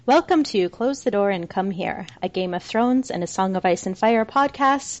Welcome to Close the Door and Come Here, a Game of Thrones and a Song of Ice and Fire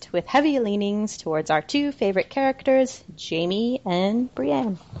podcast with heavy leanings towards our two favorite characters, Jaime and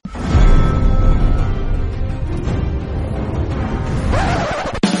Brienne.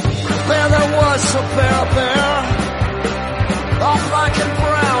 There was a bear, all black and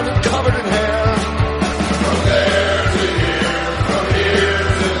brown and covered in hair. From there to here, from here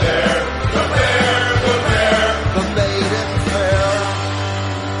to there, the bear, the maiden fair.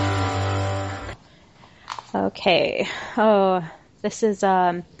 Okay. This is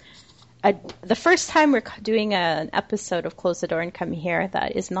the first time we're doing an episode of Close the Door and Come Here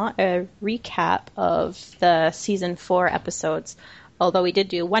that is not a recap of the season 4 episodes. Although we did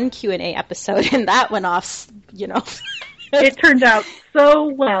do one Q&A episode, and that went off, It turned out so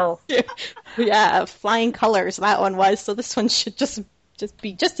well. Yeah, flying colors, that one was. So this one should just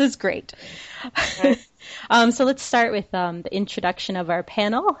be just as great. Okay. So let's start with the introduction of our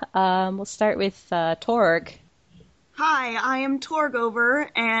panel. We'll start with Torg. Hi, I am Torgover,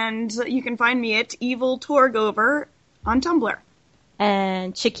 and you can find me at Evil Torgover on Tumblr.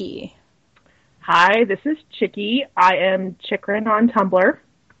 And Chicky. Hi, this is Chicky. I am Chikrin on Tumblr.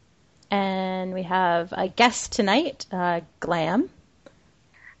 And we have a guest tonight, Glam.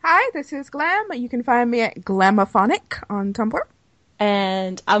 Hi, this is Glam. You can find me at Glamophonic on Tumblr.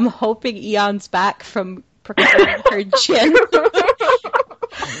 And I'm hoping Eon's back from procuring her gin.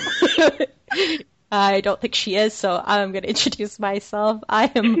 I don't think she is, so I'm going to introduce myself.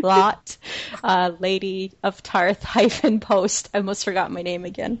 I am Lot, Lady of Tarth -post. I almost forgot my name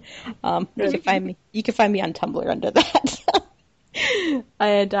again. You can find me on Tumblr under that.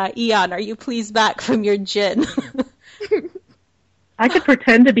 And Eon, are you please back from your gin? I could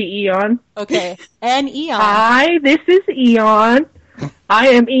pretend to be Eon. Okay, and Eon. Hi, this is Eon. I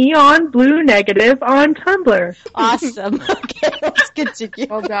am Eon Blue Negative on Tumblr. Awesome. Okay, let's continue.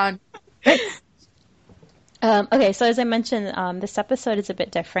 Well done. Okay, so as I mentioned, this episode is a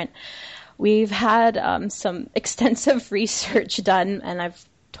bit different. We've had some extensive research done, and I've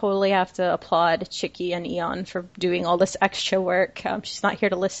totally have to applaud Chicky and Eon for doing all this extra work. She's not here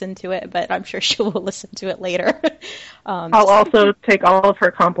to listen to it, but I'm sure she will listen to it later. I'll also take all of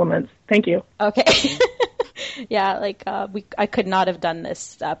her compliments. Thank you. Okay. Yeah, I could not have done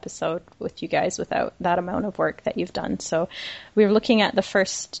this episode with you guys without that amount of work that you've done. So we were looking at the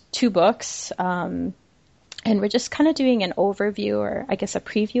first 2 books, and we're just kind of doing an overview, or I guess a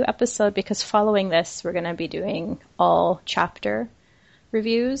preview episode, because following this, we're going to be doing all chapter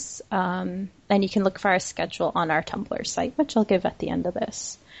reviews. And you can look for our schedule on our Tumblr site, which I'll give at the end of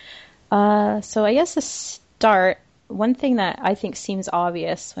this. So I guess to start, one thing that I think seems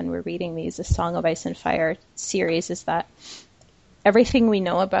obvious when we're reading the Song of Ice and Fire series is that everything we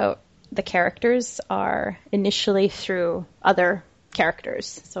know about the characters are initially through other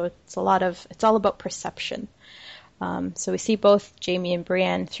characters. So it's all about perception. So we see both Jaime and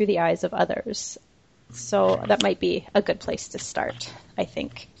Brienne through the eyes of others. So that might be a good place to start, I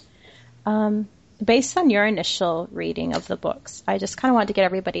think. Based on your initial reading of the books, I just kind of want to get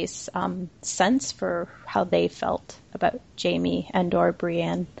everybody's sense for how they felt about Jaime and or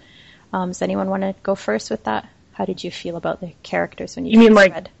Brienne. Does anyone want to go first with that? How did you feel about the characters when you mean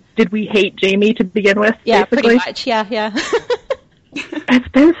read? Did we hate Jaime to begin with? Yeah, basically? pretty much. Yeah. It's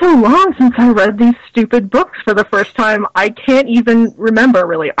been so long since I read these stupid books for the first time, I can't even remember,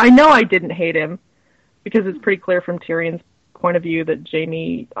 really. I know I didn't hate him, because it's pretty clear from Tyrion's point of view that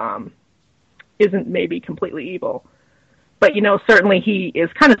Jaime isn't maybe completely evil. But, certainly he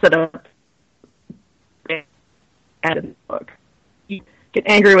is kind of set up in the book. You get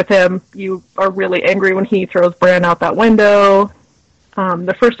angry with him. You are really angry when he throws Bran out that window.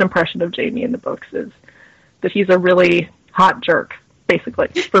 The first impression of Jaime in the books is that he's a really hot jerk, basically,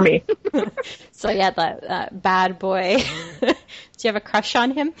 for me. So yeah, that bad boy. Do you have a crush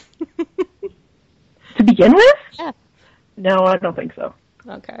on him? To begin with? Yeah. No, I don't think so.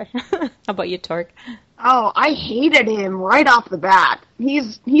 Okay. How about you, Torg? Oh, I hated him right off the bat.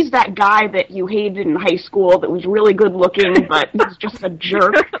 He's that guy that you hated in high school that was really good looking, but he's just a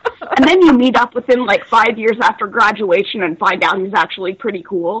jerk. And then you meet up with him 5 years after graduation and find out he's actually pretty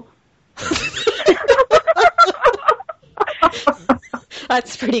cool.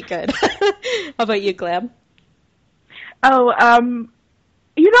 That's pretty good. How about you, Glam? Oh,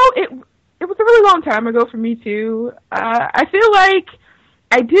 it was a really long time ago for me, too. I feel like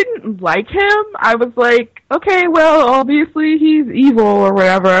I didn't like him. I was like, okay, well, obviously he's evil or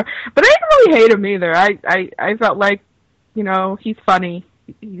whatever. But I didn't really hate him either. I felt like, he's funny.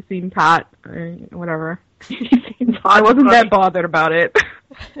 He seemed hot or whatever. I wasn't that bothered about it.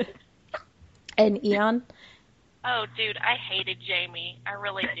 And Eon? Oh, dude, I hated Jamie. I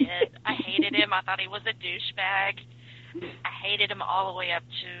really did. I hated him. I thought he was a douchebag. I hated him all the way up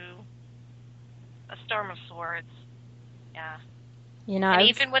to A Storm of Swords. Yeah. You know, And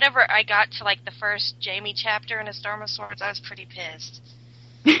even whenever I got to, like, the first Jamie chapter in A Storm of Swords, I was pretty pissed.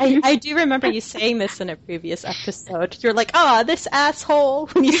 I do remember you saying this in a previous episode. You're like, "Ah, this asshole,"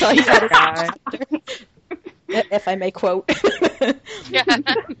 when you saw he had a chapter. If I may quote. Yeah.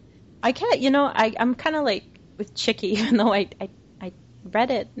 I can't, I'm kind of like with Chicky, even though I read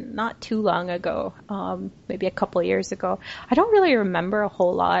it not too long ago, maybe a couple of years ago. I don't really remember a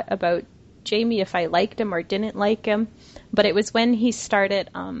whole lot about Jamie, if I liked him or didn't like him, but it was when he started,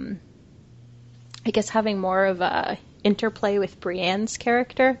 I guess, having more of a interplay with Brienne's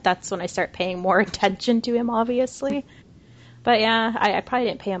character. That's when I start paying more attention to him, obviously. But yeah, I probably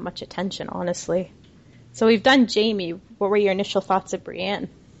didn't pay him much attention, honestly. So we've done Jamie. What were your initial thoughts of Brienne?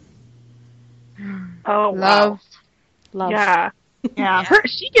 Oh, wow. Love. Yeah. Yeah.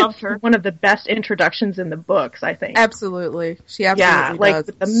 She gets one of the best introductions in the books, I think. Absolutely. She absolutely like does.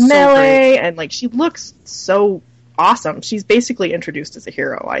 with the So melee, great. and like she looks so awesome. She's basically introduced as a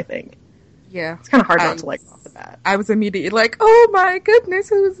hero, I think. Yeah. It's kind of hard not to like off the bat. I was immediately like, oh my goodness,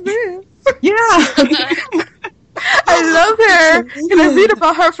 who's this? Yeah. I love her. Gonna read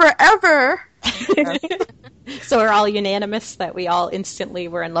about her forever. So we're all unanimous that we all instantly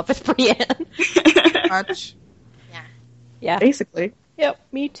were in love with Brienne. Much. Yeah. Basically. Yep,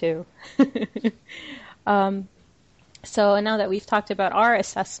 me too. So now that we've talked about our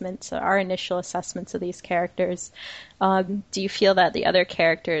assessments, our initial assessments of these characters, do you feel that the other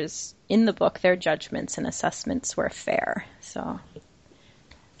characters in the book, their judgments and assessments were fair? So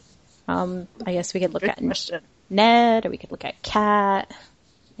I guess we could look Good at question. Ned, or we could look at Kat.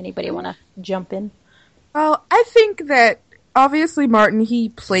 Anybody want to jump in? Well, I think that obviously Martin, he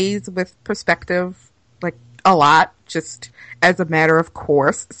plays with perspective like a lot, just as a matter of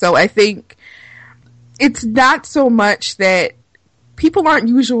course. So I think it's not so much that people aren't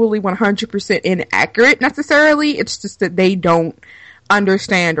usually 100% inaccurate necessarily. It's just that they don't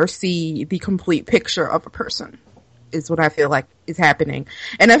understand or see the complete picture of a person, is what I feel like is happening.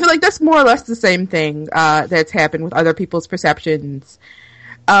 And I feel like that's more or less the same thing that's happened with other people's perceptions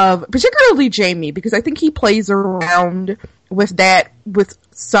of particularly Jamie, because I think he plays around with that with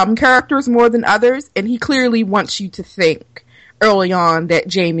some characters more than others, and he clearly wants you to think early on that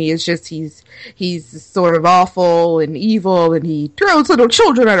Jamie is just he's sort of awful and evil, and he throws little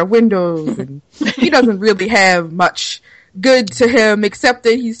children out of windows, and he doesn't really have much good to him except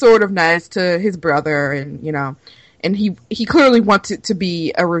that he's sort of nice to his brother, and and he clearly wants it to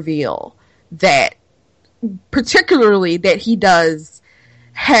be a reveal that particularly that he does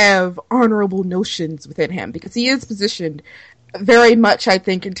have honorable notions within him, because he is positioned very much, I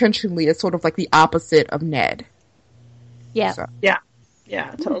think, intentionally as sort of like the opposite of Ned. Yeah. So.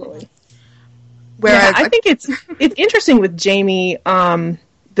 Yeah, totally. Whereas I think it's interesting with Jamie,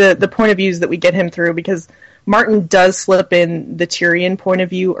 the point of views that we get him through, because Martin does slip in the Tyrion point of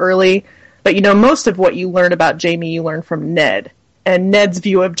view early, but most of what you learn about Jamie you learn from Ned. And Ned's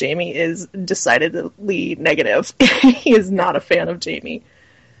view of Jamie is decidedly negative. He is not a fan of Jamie.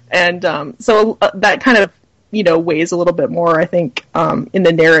 And so that kind of, weighs a little bit more, I think, in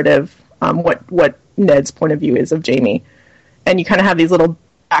the narrative, what Ned's point of view is of Jamie. And you kind of have these little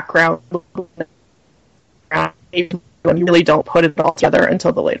background, and you really don't put it all together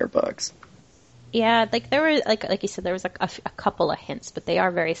until the later books. Yeah, like there were, like you said, there was a couple of hints, but they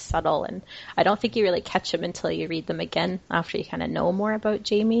are very subtle, and I don't think you really catch them until you read them again after you kind of know more about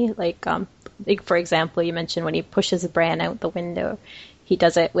Jamie. Like for example, you mentioned when he pushes Bran out the window, he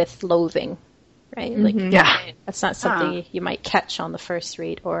does it with loathing, right? Mm-hmm. Like, Yeah. that's not something you might catch on the first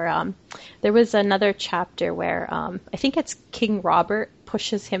read. Or there was another chapter where I think it's King Robert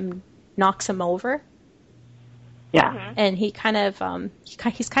knocks him over. Yeah. And he kind of,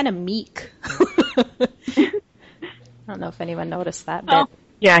 he's kind of meek. I don't know if anyone noticed that. But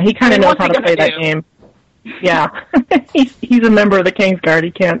Yeah, he kind of knows how to play that game. Yeah. he's a member of the Kingsguard.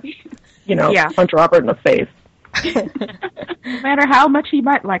 He can't, punch Robert in the face. no matter how much he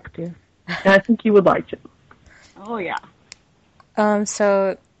might like to. And I think he would like to. Oh, yeah.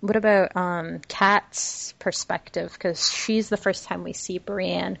 So what about Kat's perspective? Because she's the first time we see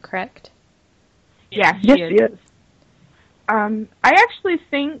Brienne, correct? Yeah, Yes, she is. I actually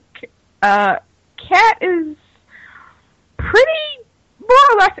think Kat is pretty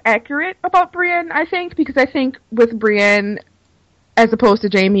more or less accurate about Brienne, I think, because I think with Brienne, as opposed to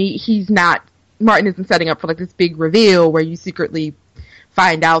Jamie, Martin isn't setting up for like this big reveal where you secretly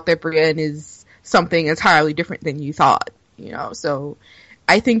find out that Brienne is something entirely different than you thought, so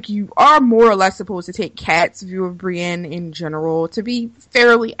I think you are more or less supposed to take Kat's view of Brienne in general to be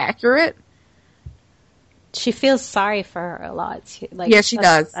fairly accurate. She feels sorry for her a lot. She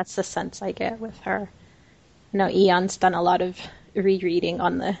does. That's the sense I get with her. I know Eon's done a lot of rereading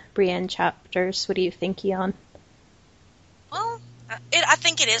on the Brienne chapters. What do you think, Eon? Well, I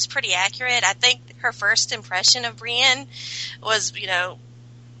think it is pretty accurate. I think her first impression of Brienne was,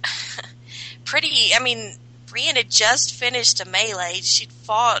 pretty. I mean, Brienne had just finished a melee. She'd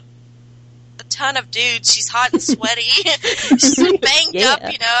fought a ton of dudes. She's hot and sweaty. She's banged up,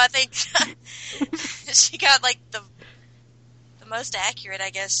 I think she got like the most accurate, I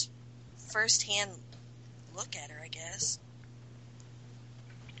guess, first-hand look at her, I guess.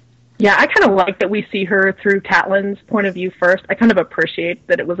 Yeah, I kind of like that we see her through Catelyn's point of view first. I kind of appreciate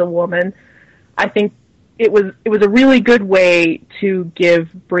that it was a woman. I think it was a really good way to give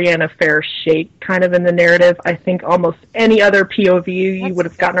Brienne a fair shake kind of in the narrative. I think almost any other POV you would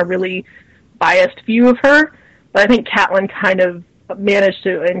have gotten a really biased view of her, but I think Catelyn kind of managed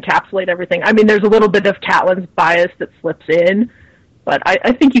to encapsulate everything. I mean, there's a little bit of Catelyn's bias that slips in, but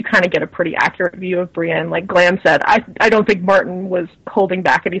I think you kind of get a pretty accurate view of Brienne. Like Glam said, I don't think Martin was holding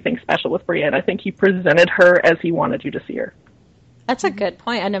back anything special with Brienne. I think he presented her as he wanted you to see her. That's a good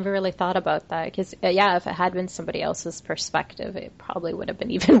point. I never really thought about that because, if it had been somebody else's perspective, it probably would have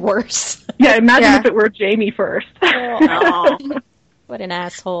been even worse. Yeah, imagine if it were Jaime first. Oh. What an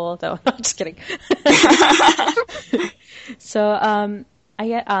asshole! No, I'm just kidding. So,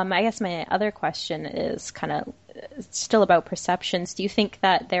 I guess my other question is kind of still about perceptions. Do you think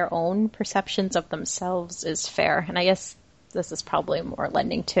that their own perceptions of themselves is fair? And I guess this is probably more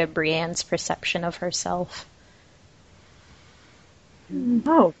lending to Brienne's perception of herself.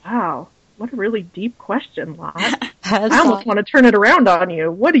 Oh, wow. What a really deep question, Lot. I almost want to turn it around on you.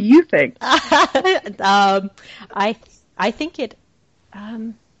 What do you think? I think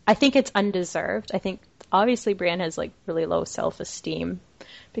it's undeserved. I think obviously Brienne has like really low self-esteem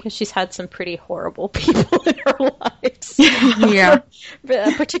because she's had some pretty horrible people in her lives. Yeah.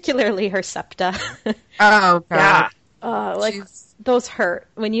 Particularly her Septa. Oh, God. Yeah. Those hurt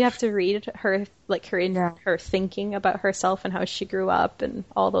when you have to read her, like her thinking about herself and how she grew up and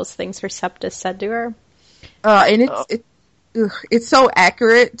all those things her Septa said to her. And it's so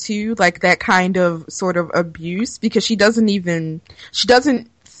accurate too, like that kind of sort of abuse, because she doesn't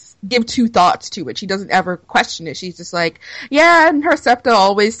give two thoughts to it. She doesn't ever question it. She's just like, yeah, and her Septa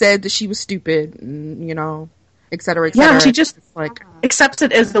always said that she was stupid, and, et cetera, et cetera. Yeah, she just accepts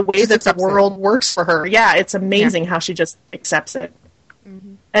it as the way that the world works for her. Yeah, it's amazing how she just accepts it.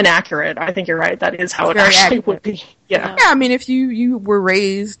 Mm-hmm. And accurate. I think you're right. That is how it actually would be. Yeah. Yeah, I mean, if you were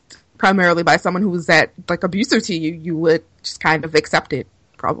raised primarily by someone who was that, like, abusive to you, you would just kind of accept it,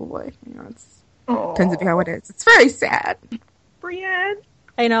 probably. Tends to be how it is. It's very sad. Brienne.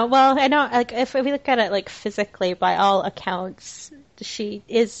 I know. Well, I know, like, if we look at it, like, physically, by all accounts, she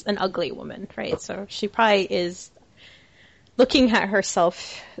is an ugly woman, right? So she probably is looking at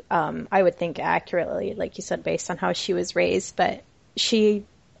herself, I would think accurately, like you said, based on how she was raised, but she's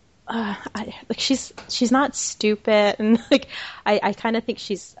not stupid, and like I kind of think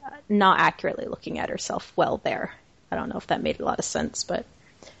she's not accurately looking at herself well there. I don't know if that made a lot of sense, but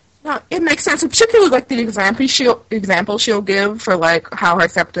no, it makes sense. Particularly like the example she'll give for like how her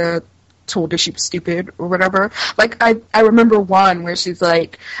Septa told her she was stupid or whatever. Like I remember one where she's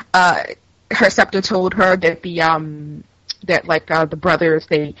like, her Septa told her that the brothers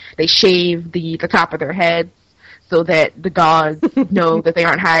they shave the top of their heads so that the gods know that they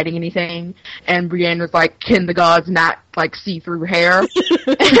aren't hiding anything. And Brienne was like, can the gods not, like, see through hair?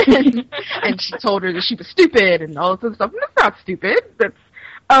 and she told her that she was stupid and all this stuff. And that's not stupid. That's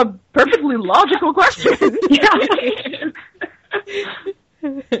a perfectly logical question.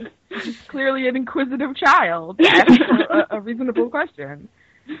 She's clearly an inquisitive child asking a reasonable question.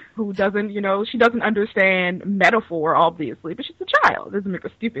 Who doesn't, she doesn't understand metaphor, obviously, but she's a child. It doesn't make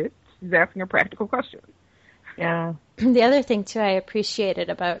her stupid. She's asking a practical question. Yeah. The other thing, too, I appreciated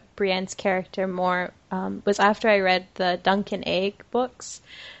about Brienne's character more was after I read the Dunk and Egg books,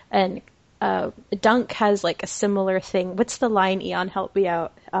 and Dunk has, like, a similar thing. What's the line, Eon? Help me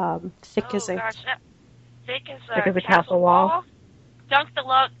out. Thick as a castle wall. Dunk the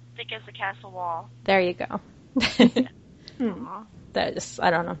lug, thick as a castle wall. There you go. That is,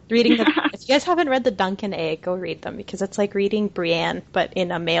 I don't know. Reading if you guys haven't read the Dunk and Egg, go read them, because it's like reading Brienne, but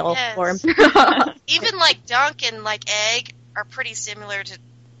in a male form. Even like Dunk and like Egg are pretty similar to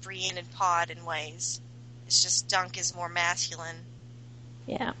Brienne and Pod in ways. It's just Dunk is more masculine.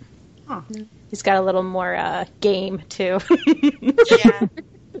 Yeah. Huh. He's got a little more game too. Yeah.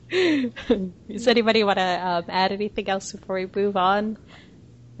 Does anybody want to add anything else before we move on?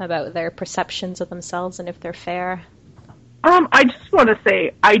 about their perceptions of themselves and if they're fair? I just want to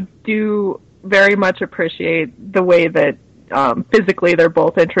say I do very much appreciate the way that physically they're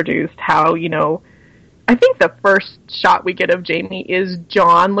both introduced. How, I think the first shot we get of Jaime is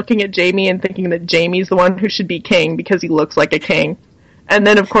Jon looking at Jaime and thinking that Jaime's the one who should be king because he looks like a king. And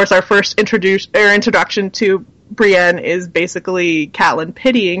then, of course, our first introduction to Brienne is basically Catelyn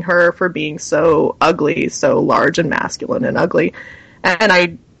pitying her for being so ugly, so large and masculine and ugly. And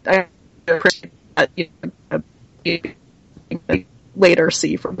I appreciate that later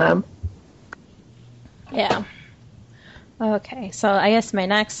see from them. Yeah. Okay, so I guess my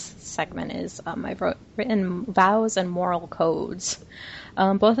next segment is I've written vows and moral codes.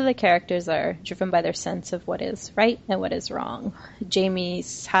 Both of the characters are driven by their sense of what is right and what is wrong.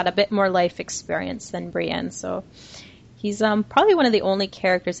 Jaime's had a bit more life experience than Brienne, so he's probably one of the only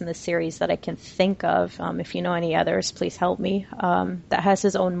characters in the series that I can think of, if you know any others, please help me, that has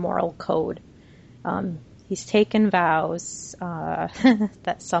his own moral code. He's taken vows,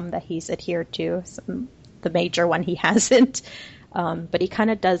 that he's adhered to, the major one he hasn't, but he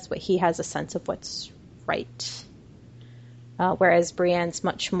kind of does what he has a sense of what's right. Whereas Brienne's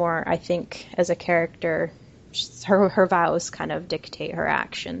much more, I think, as a character, her vows kind of dictate her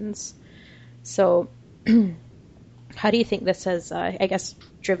actions. So, how do you think this has, I guess,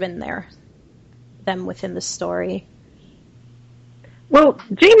 driven them within the story? Well,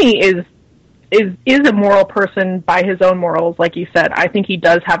 Jaime is a moral person by his own morals, like you said. I think he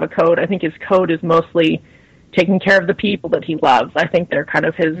does have a code. I think his code is mostly taking care of the people that he loves. I think they're kind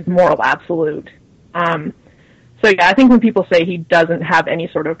of his moral absolute. So yeah, I think when people say he doesn't have any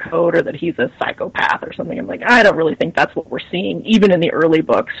sort of code or that he's a psychopath or something, I'm like, I don't really think that's what we're seeing, even in the early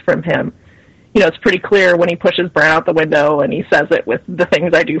books from him. It's pretty clear when he pushes Bran out the window and he says it with the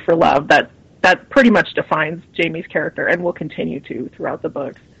things I do for love, that pretty much defines Jaime's character and will continue to throughout the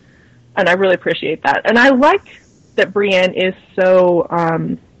books. And I really appreciate that. And I like that Brienne is so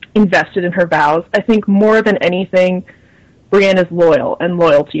invested in her vows. I think more than anything, Brienne is loyal, and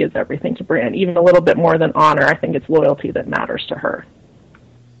loyalty is everything to Brienne. Even a little bit more than honor, I think it's loyalty that matters to her.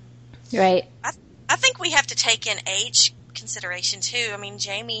 Right. I think we have to take in age consideration, too. I mean,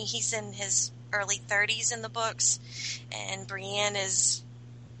 Jaime, he's in his early 30s in the books, and Brienne is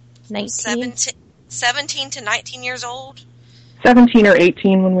 19? 17 to 19 years old. 17 or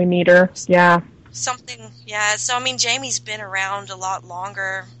 18 when we meet her, yeah. Something, yeah. So, I mean, Jaime's been around a lot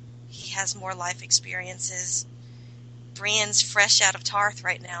longer. He has more life experiences. Brienne's fresh out of Tarth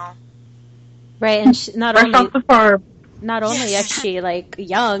right now. Right, and not Fresh off the farm. Not only is she,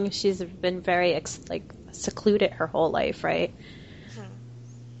 young, she's been very, secluded her whole life, right?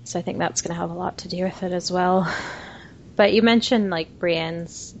 So I think that's going to have a lot to do with it as well. But you mentioned,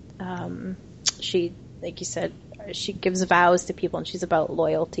 Brienne's, she, like you said, she gives vows to people, and she's about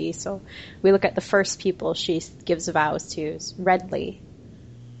loyalty. So we look at the first people she gives vows to is Renly,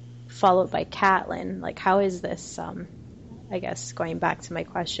 followed by Catelyn. How is this, I guess, going back to my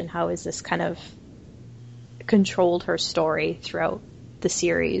question, how is this kind of controlled her story throughout the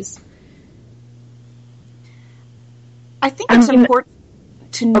series? I think it's important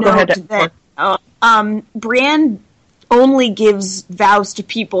to note that Brienne only gives vows to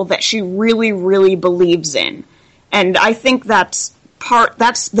people that she really, really believes in. And I think that's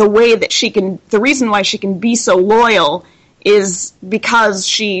the way that the reason why she can be so loyal is because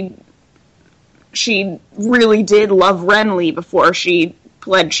she really did love Renly before she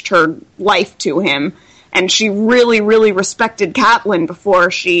pledged her life to him. And she really, really respected Catelyn before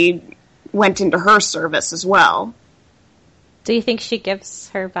she went into her service as well. Do you think she gives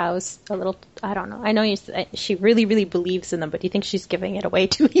her vows a little, I don't know, I know she really, really believes in them, but do you think she's giving it away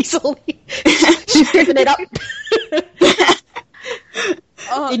too easily? She's giving it up?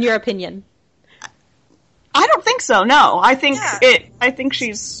 In your opinion? I don't think so, no. I think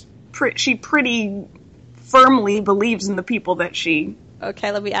she pretty firmly believes in the people that she...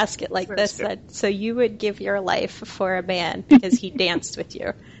 Okay, let me ask it like this then. So you would give your life for a man because he danced with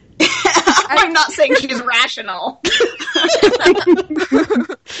you? I'm not saying she's rational.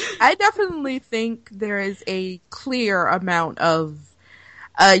 I definitely think there is a clear amount of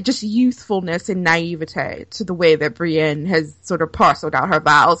just youthfulness and naivete to the way that Brienne has sort of parceled out her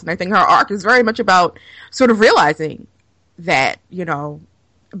vows. And I think her arc is very much about sort of realizing that,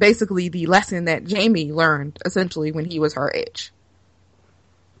 basically the lesson that Jaime learned essentially when he was her age.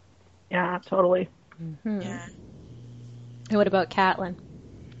 Yeah, totally. Mm-hmm. Yeah. And what about Catelyn?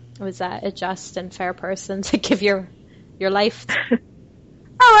 Was that a just and fair person to give your life?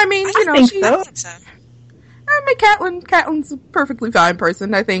 I mean, I think so. I mean, Catelyn's a perfectly fine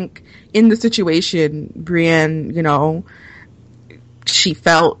person. I think in the situation, Brienne, she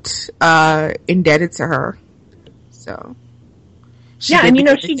felt indebted to her. So yeah, and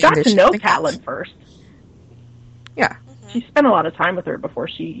she got to know Catelyn first. Yeah. She spent a lot of time with her before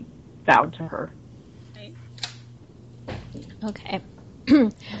she vowed to her. Okay.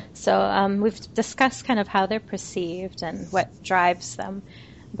 So we've discussed kind of how they're perceived and what drives them,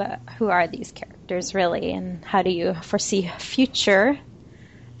 but who are these characters really, and how do you foresee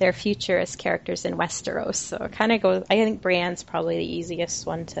their future as characters in Westeros? So it kind of goes, I think Brienne's probably the easiest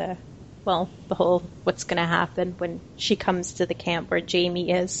one to, well, the whole what's going to happen when she comes to the camp where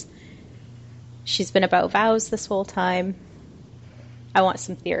Jaime is. She's been about vows this whole time. I want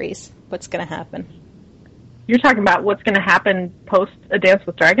some theories. What's going to happen? You're talking about what's going to happen post A Dance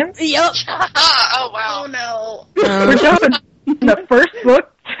with Dragons? Yep. Oh, wow. Oh, no. We're jumping from the first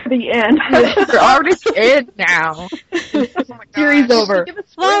book to the end. We're already in now. Oh my Series gosh. over.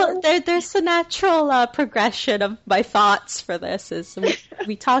 Well, there's a natural progression of my thoughts for this. Is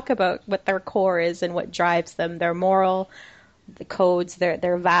we talk about what their core is and what drives them, their moral, the codes,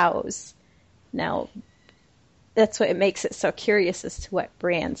 their vows. Now, that's what it makes it so curious as to what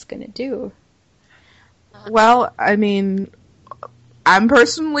Brienne's going to do. Well, I mean, I'm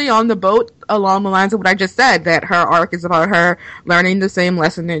personally on the boat along the lines of what I just said, that her arc is about her learning the same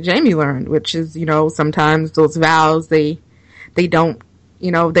lesson that Jaime learned, which is, sometimes those vows, they don't,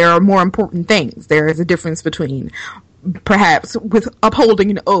 there are more important things. There is a difference between perhaps with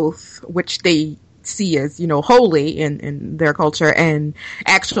upholding an oath, which they see as, holy in their culture, and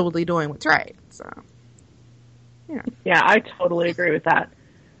actually doing what's right. So, yeah. Yeah, I totally agree with that.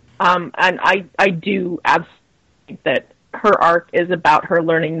 And I do absolutely think that her arc is about her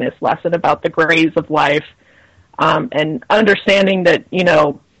learning this lesson about the grays of life, and understanding that,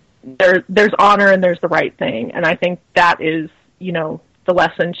 there's honor and there's the right thing. And I think that is, the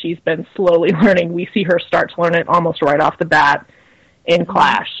lesson she's been slowly learning. We see her start to learn it almost right off the bat in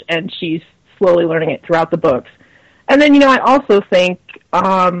Clash, and she's slowly learning it throughout the books. And then, I also think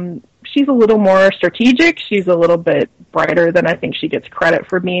she's a little more strategic. She's a little bit brighter than I think she gets credit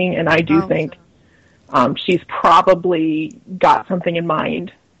for being, and I do think she's probably got something in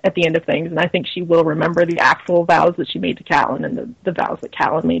mind at the end of things, and I think she will remember the actual vows that she made to Catelyn and the vows that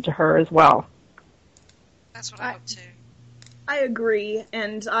Catelyn made to her as well. That's what I hope too. I agree,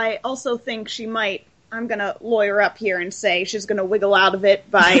 and I also think she might, I'm going to lawyer up here and say she's going to wiggle out of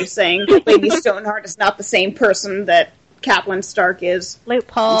it by saying that Lady Stoneheart is not the same person that Catelyn Stark is.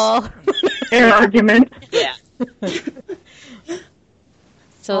 Loophole. Fair argument. Yeah.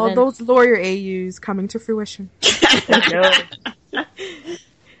 So all then, those lawyer AUs coming to fruition.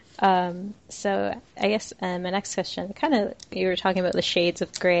 so I guess my next question, kind of, you were talking about the shades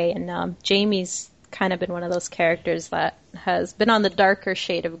of gray, and Jaime's kind of been one of those characters that has been on the darker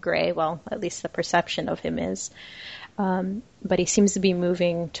shade of gray. Well, at least the perception of him is. But he seems to be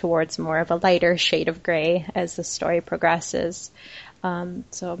moving towards more of a lighter shade of gray as the story progresses.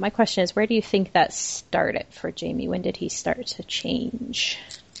 So my question is, where do you think that started for Jaime? When did he start to change?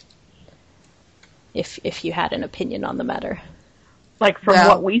 If you had an opinion on the matter. Like from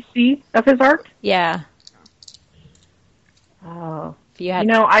what we see of his arc? Yeah. Oh. If you had...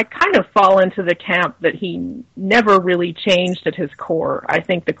 I kind of fall into the camp that he never really changed at his core. I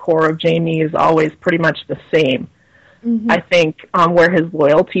think the core of Jaime is always pretty much the same. Mm-hmm. I think where his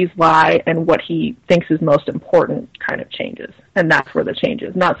loyalties lie and what he thinks is most important kind of changes. And that's where the change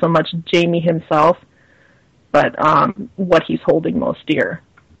is. Not so much Jaime himself, but what he's holding most dear.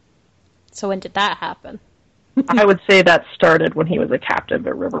 So when did that happen? I would say that started when he was a captive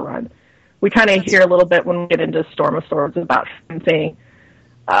at Riverrun. We kind of hear a little bit when we get into Storm of Swords about him saying,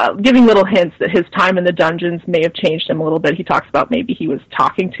 giving little hints that his time in the dungeons may have changed him a little bit. He talks about maybe he was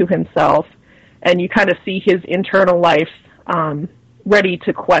talking to himself, and you kind of see his internal life ready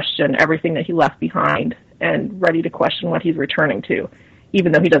to question everything that he left behind and ready to question what he's returning to,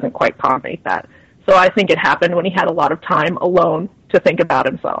 even though he doesn't quite consummate that. So I think it happened when he had a lot of time alone to think about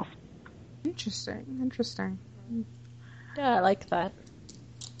himself. Interesting. Yeah, I like that.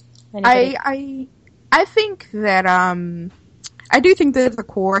 I think that I do think that at the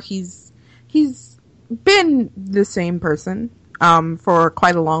core he's been the same person for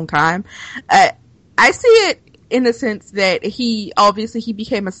quite a long time. I see it in the sense that he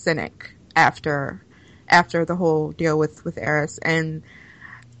became a cynic after the whole deal with Aerys, and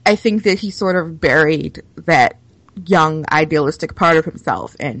I think that he sort of buried that young idealistic part of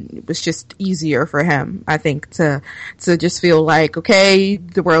himself, and it was just easier for him, I think, to just feel like, okay,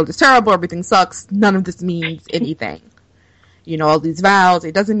 the world is terrible, everything sucks, none of this means anything. All these vows,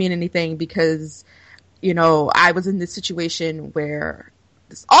 it doesn't mean anything because, I was in this situation where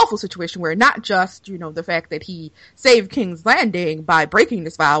this awful situation where not just, the fact that he saved King's Landing by breaking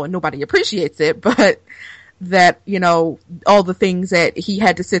this vow and nobody appreciates it, but that, all the things that he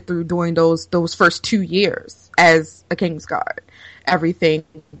had to sit through during those first 2 years as a Kingsguard. Everything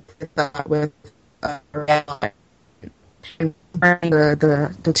with and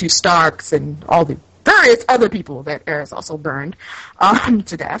the two Starks and all the various other people that Aerys also burned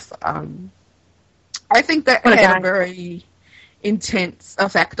to death. I think that had a very intense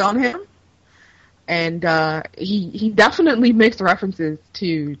effect on him, and he definitely makes references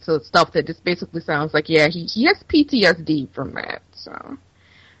to stuff that just basically sounds like, yeah, he has PTSD from that. So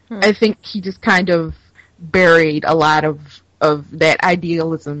I think he just kind of buried a lot of that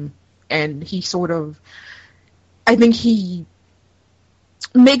idealism, and he I think he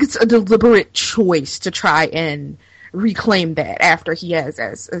makes a deliberate choice to try and reclaim that after he has,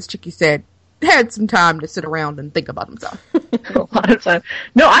 as Chicky said, had some time to sit around and think about himself. A lot of time.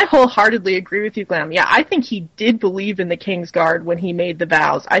 No, I wholeheartedly agree with you, Glam. Yeah, I think he did believe in the Kingsguard when he made the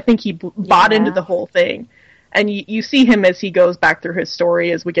vows. I think he bought into the whole thing. And you see him as he goes back through his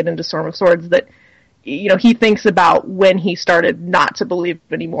story as we get into Storm of Swords that, he thinks about when he started not to believe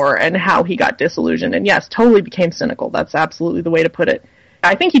anymore and how he got disillusioned. And yes, totally became cynical. That's absolutely the way to put it.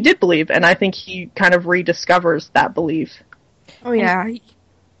 I think he did believe, and I think he kind of rediscovers that belief. Oh, yeah.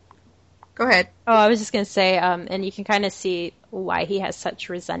 Go ahead. Oh, I was just going to say, and you can kind of see why he has such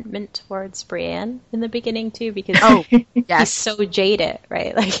resentment towards Brienne in the beginning, too, because he's so jaded,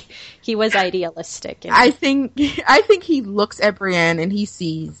 right? Like, he was idealistic. I think he looks at Brienne and he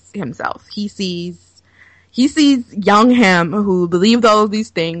sees himself. He sees young him who believed all of these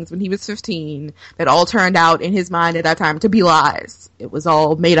things when he was 15 that all turned out in his mind at that time to be lies. It was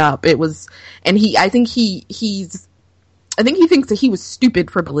all made up. I think he thinks that he was stupid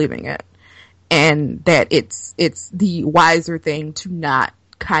for believing it, and that it's the wiser thing to not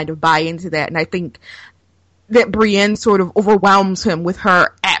kind of buy into that. And I think that Brienne sort of overwhelms him with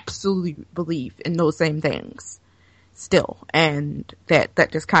her absolute belief in those same things still, and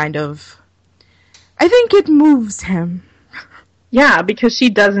that just kind of, I think it moves him. Yeah, because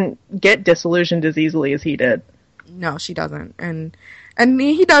she doesn't get disillusioned as easily as he did. No, she doesn't. And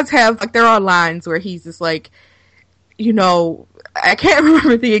he does have, like, there are lines where he's just like, I can't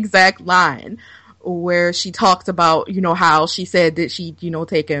remember the exact line where she talks about, how she said that she'd,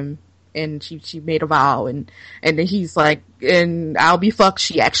 take him, and she made a vow, and then he's like, and I'll be fucked,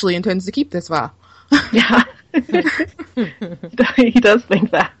 she actually intends to keep this vow. Yeah. He does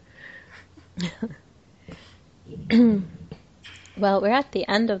think that. Well, we're at the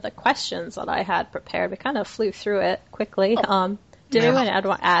end of the questions that I had prepared. We kind of flew through it quickly. Did anyone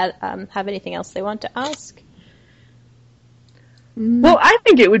have anything else they want to ask? Well, I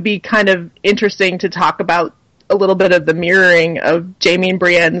think it would be kind of interesting to talk about a little bit of the mirroring of Jaime and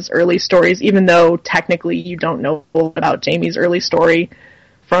Brienne's early stories, even though technically you don't know about Jaime's early story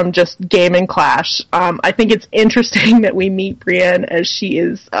from just Game and Clash. I think it's interesting that we meet Brienne as she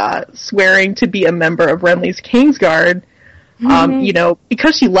is swearing to be a member of Renly's Kingsguard,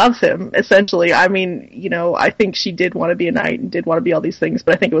 because she loves him, essentially. I mean, I think she did want to be a knight and did want to be all these things,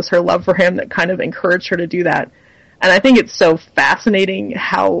 but I think it was her love for him that kind of encouraged her to do that. And I think it's so fascinating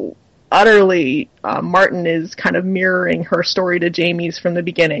how utterly Martin is kind of mirroring her story to Jaime's from the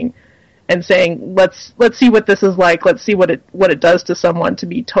beginning, and saying, let's see what this is like. Let's see what it does to someone to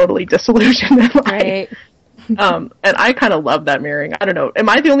be totally disillusioned in life. Right. And I kind of love that mirroring. I don't know. Am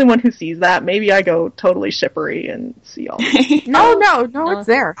I the only one who sees that? Maybe I go totally shippery and see all this. No, it's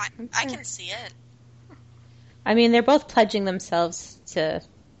there. I can see it. I mean, they're both pledging themselves to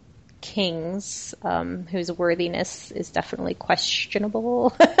kings, whose worthiness is definitely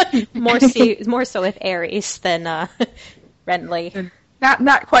questionable. more so with Aerys than Renly.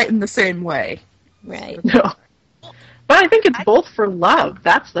 Not quite in the same way. Right. No. But I think it's both for love.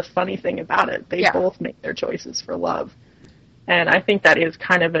 That's the funny thing about it. They both make their choices for love. And I think that is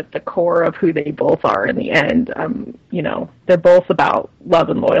kind of at the core of who they both are in the end. They're both about love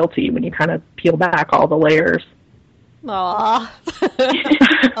and loyalty when you kind of peel back all the layers. Aww.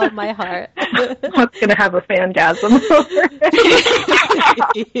 Oh, my heart. I'm going to have a fangasm.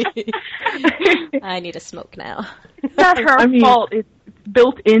 I need a smoke now. It's not her fault. It's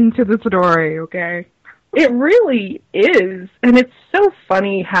built into the story, okay? It really is. And it's so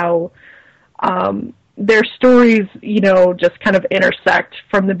funny how their stories, just kind of intersect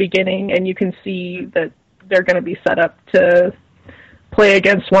from the beginning, and you can see that they're going to be set up to play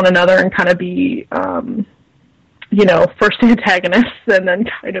against one another and kind of be, first antagonists and then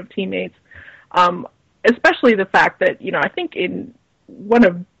kind of teammates. Especially the fact that, I think in one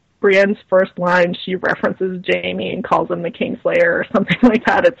of Brienne's first line, she references Jaime and calls him the Kingslayer or something like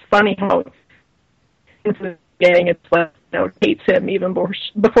that. It's funny how in the beginning it's like, hates him even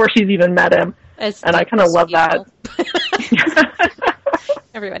before she's even met him. And I kind of love that.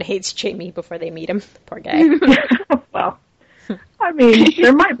 Everyone hates Jaime before they meet him. Poor guy. Well, I mean,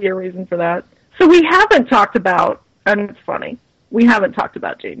 there might be a reason for that. So we haven't talked about, and it's funny, we haven't talked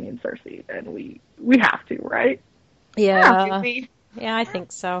about Jaime and Cersei, and we have to, right? Yeah. Yeah, I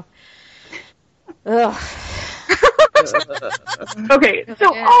think so. Ugh. Okay,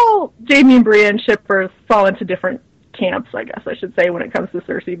 so all Jaime and Brienne shippers fall into different camps, I guess I should say, when it comes to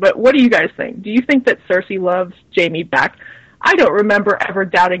Cersei. But what do you guys think? Do you think that Cersei loves Jaime back? I don't remember ever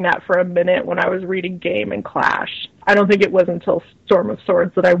doubting that for a minute when I was reading Game and Clash. I don't think it was until Storm of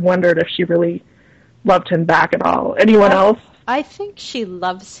Swords that I wondered if she really loved him back at all. Anyone else? I think she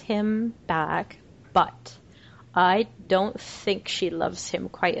loves him back, but I don't think she loves him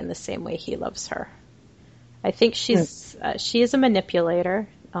quite in the same way he loves her. I think she is a manipulator.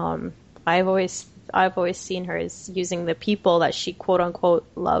 I've always seen her as using the people that she quote unquote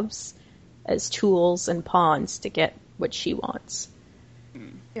loves as tools and pawns to get what she wants.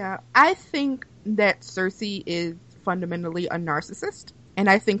 Yeah, I think that Cersei is fundamentally a narcissist, and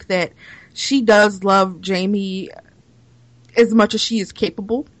I think that she does love Jaime as much as she is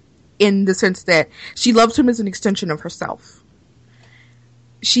capable, in the sense that she loves him as an extension of herself.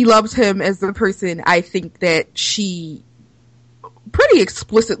 She loves him as the person I think that she pretty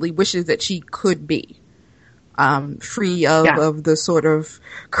explicitly wishes that she could be. Free of the sort of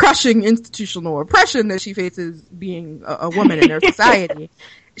crushing institutional oppression that she faces being a woman in her society.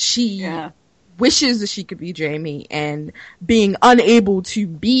 She wishes that she could be Jaime, and being unable to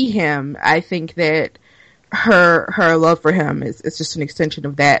be him, I think that her love for him is just an extension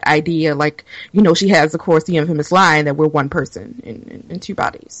of that idea. Like, she has, of course, the infamous line that we're one person in two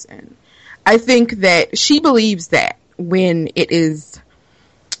bodies. And I think that she believes that when it is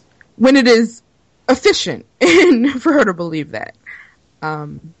efficient for her to believe that.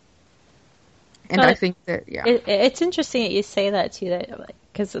 And I think that, it's interesting that you say that too,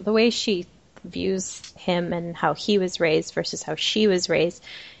 because the way she views him and how he was raised versus how she was raised,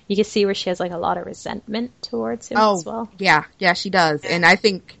 you can see where she has like a lot of resentment towards him as well. Yeah, she does. And I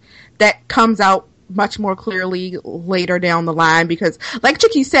think that comes out much more clearly later down the line, because like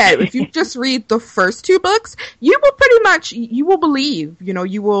Chicky said, if you just read the first two books, you will believe,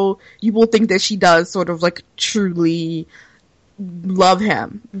 you will think that she does sort of like truly love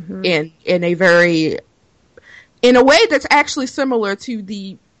him in a way that's actually similar to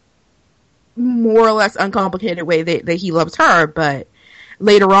the more or less uncomplicated way that he loves her. But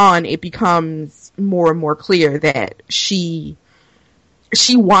later on it becomes more and more clear that she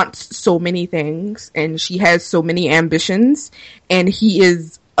wants so many things, and she has so many ambitions, and he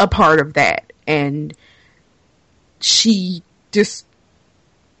is a part of that. And she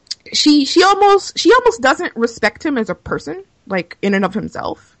almost doesn't respect him as a person, like in and of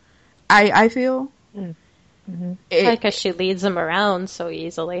himself. I feel. Mm-hmm. Because she leads him around so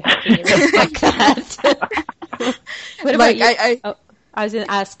easily. How can you respect that? What about you? I was going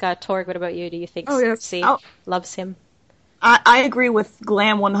to ask Torg, what about you? Do you think Cersei loves him? I agree with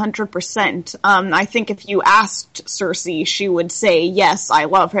Glam 100%. I think if you asked Cersei, she would say, yes, I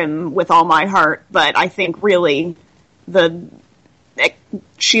love him with all my heart. But I think really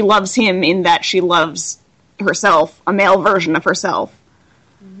she loves him in that she loves herself, a male version of herself.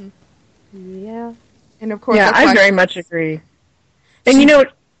 Mm-hmm. Yeah. And of course, I very much agree. And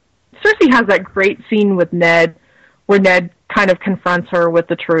Cersei has that great scene with Ned, where Ned kind of confronts her with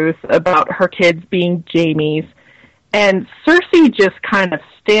the truth about her kids being Jaime's. And Cersei just kind of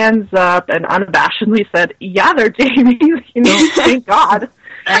stands up and unabashedly said, yeah, they're Jaime's, thank God.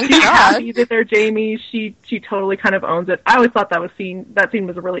 Thank She's God. happy that they're Jaime's. She totally kind of owns it. I always thought that scene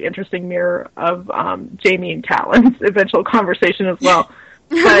was a really interesting mirror of Jaime and Catelyn's eventual conversation as well.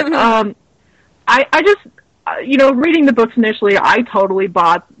 But I just, reading the books initially, I totally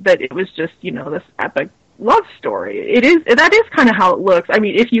bought that it was just, this epic love story. That is kind of how it looks. I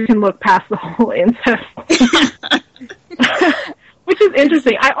mean, if you can look past the whole incest. Which is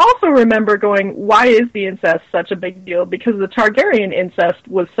interesting. I also remember going, why is the incest such a big deal? Because the Targaryen incest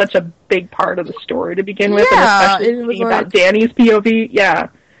was such a big part of the story to begin with, and especially thinking about Dany's POV. Yeah.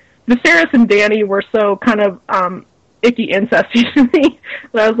 Viserys and Dany were so kind of icky incesty to me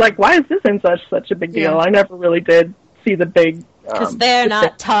that I was like, why is this incest such a big deal? I never really did see the big... Because they're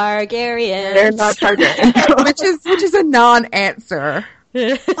not Targaryens. They're not Targaryens. which is a non-answer.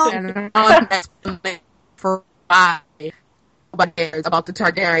 And a non-answer for why nobody cares about the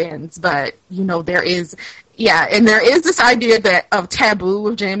Targaryens, but, there is this idea of taboo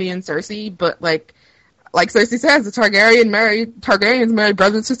of Jaime and Cersei, but, like Cersei says, the Targaryens married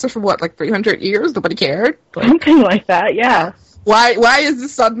brother and sister for 300 years? Nobody cared? Something like that, yeah. Why is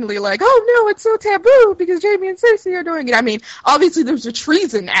this suddenly oh no, it's so taboo because Jaime and Cersei are doing it? I mean, obviously there's a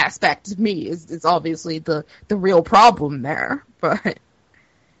treason aspect of me is obviously the real problem there, but...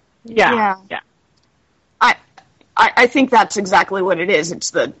 Yeah. I think that's exactly what it is.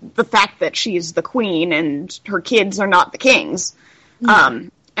 It's the fact that she's the queen and her kids are not the kings.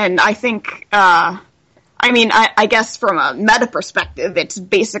 And I think, I guess from a meta perspective, it's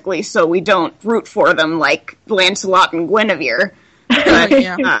basically so we don't root for them like Lancelot and Guinevere. But,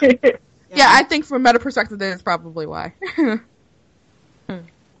 yeah, I think from a meta perspective, that's probably why.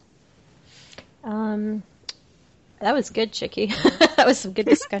 That was good, Chicky. That was some good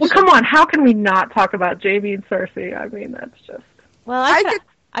discussion. Well, come on. How can we not talk about Jaime and Cersei? I mean, that's just... Well,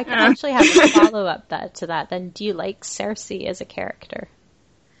 I can actually have a follow-up to that. Then, do you like Cersei as a character?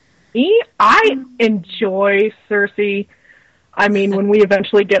 Me? I enjoy Cersei. I mean, when we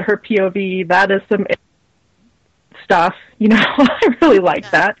eventually get her POV, that is some stuff. I really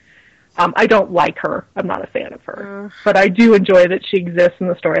like that. I don't like her. I'm not a fan of her. But I do enjoy that she exists in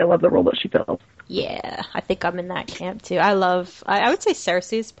the story. I love the role that she fills. Yeah, I think I'm in that camp too. I would say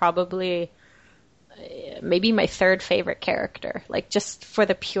Cersei's probably maybe my third favorite character, just for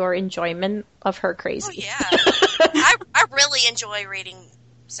the pure enjoyment of her crazy. Oh, yeah. I really enjoy reading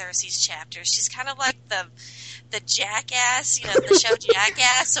Cersei's chapters. She's kind of like the jackass, the show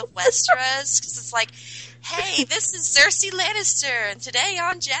Jackass of Westeros, because it's like, hey, this is Cersei Lannister, and today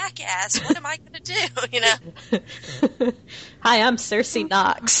on Jackass, what am I going to do, Hi, I'm Cersei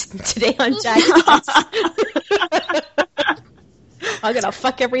Knox. Today on Jackass, I'm going to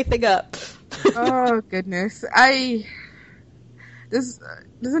fuck everything up. Oh, goodness. Does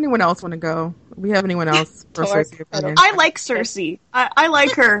anyone else want to go? We have anyone else for Cersei opinion? I like Cersei. I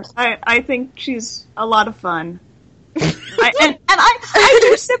like her. I think she's a lot of fun. I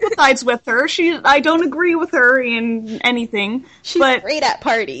do sympathize with her. I don't agree with her in anything. She's great at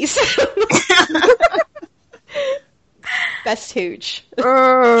parties. Best hooch.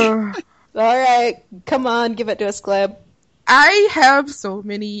 All right, come on, give it to us, Gleb. I have so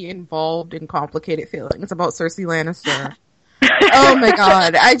many involved and complicated feelings about Cersei Lannister. Oh my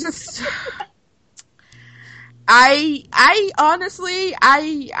god, I honestly,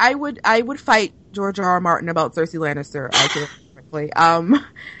 I would fight George R. R. Martin about Cersei Lannister. Frankly,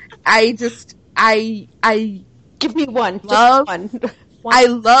 I give me one. I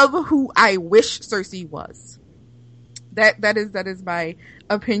love who I wish Cersei was. That is my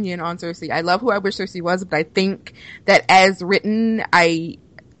opinion on Cersei. I love who I wish Cersei was, but I think that as written, I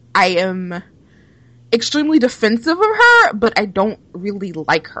am extremely defensive of her, but I don't really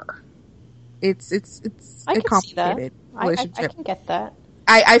like her. It's a complicated relationship. I can get that.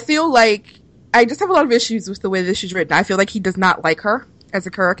 I feel like I just have a lot of issues with the way that she's written. I feel like he does not like her as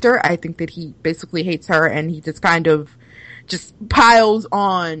a character. I think that he basically hates her, and he just kind of just piles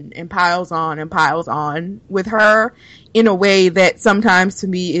on and piles on and piles on with her in a way that sometimes to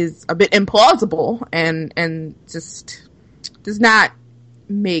me is a bit implausible and just does not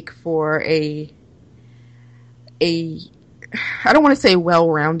make for a I don't want to say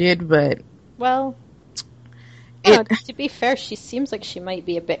well-rounded, but well, to be fair, she seems like she might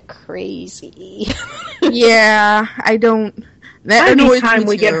be a bit crazy. Yeah, I don't. That annoys me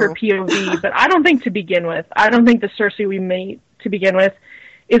we get her POV, but I don't think to begin with. I don't think the Cersei we meet to begin with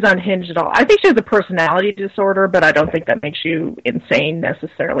is unhinged at all. I think she has a personality disorder, but I don't think that makes you insane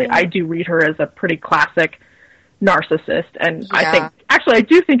necessarily. I do read her as a pretty classic narcissist, and I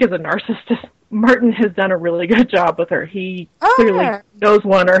do think as a narcissist, Martin has done a really good job with her. He clearly knows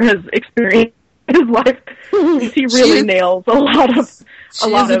one or has experienced his life. He really nails a lot of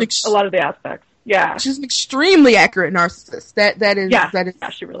the aspects. Yeah, she's an extremely accurate narcissist. That is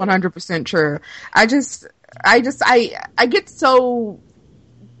she really 100% true. I get so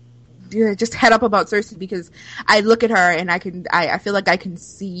just head up about Cersei because I look at her and I feel like I can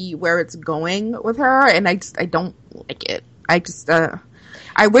see where it's going with her, and I don't like it.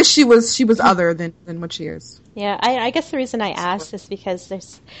 I wish she was other than what she is. Yeah, I guess the reason I asked is because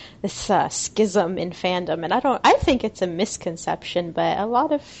there's this schism in fandom, and I think it's a misconception, but a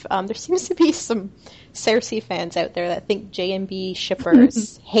lot of there seems to be some Cersei fans out there that think J&B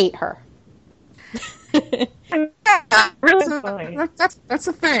shippers hate her. Really funny. That's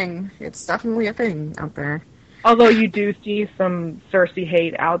a thing. It's definitely a thing out there. Although you do see some Cersei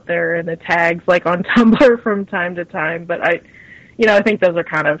hate out there in the tags, like on Tumblr from time to time, but I think those are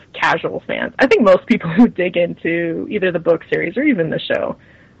kind of casual fans. I think most people who dig into either the book series or even the show,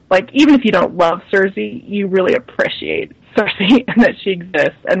 like, even if you don't love Cersei, you really appreciate Cersei and that she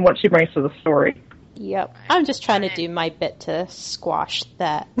exists and what she brings to the story. Yep. I'm just trying to do my bit to squash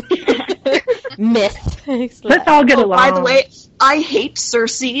that myth. Let's all get along. By the way, I hate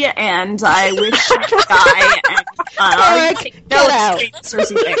Cersei, and I wish she would die. And, Eric, get out.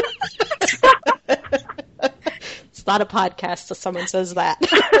 Cersei thing. It's not a podcast, so someone says that.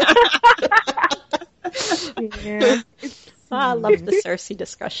 Yeah. I love the Cersei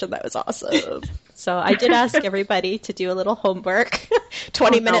discussion. That was awesome. So I did ask everybody to do a little homework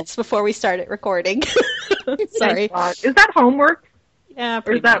 20 minutes before we started recording. Sorry. Is that homework? Yeah,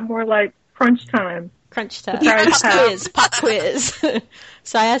 Or is that more like crunch time? crunch time? Crunch Pop quiz.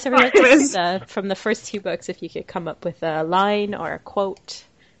 So I asked everybody from the first 2 books if you could come up with a line or a quote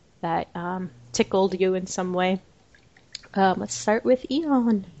that tickled you in some way. Let's start with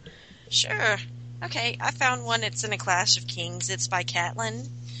Eon. Sure. Okay, I found one. It's in A Clash of Kings. It's by Catelyn.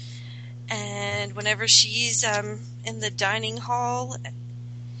 And whenever she's in the dining hall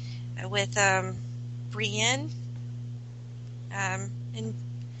with Brienne, and let's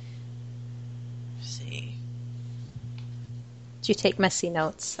see. Do you take messy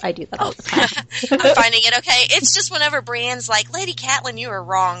notes? I do that all the time. I'm finding it, okay? It's just whenever Brienne's like, Lady Catelyn, you are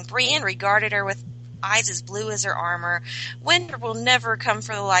wrong. Brienne regarded her with eyes as blue as her armor. Winter will never come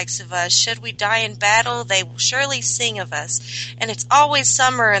for the likes of us. Should we die in battle, they will surely sing of us. And it's always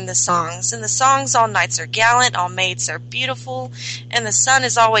summer in the songs. In the songs, all knights are gallant, all maids are beautiful, and the sun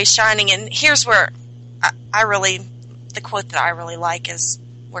is always shining. And here's where the quote that I really like is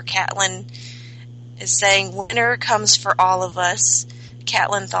where Catelyn is saying, winter comes for all of us.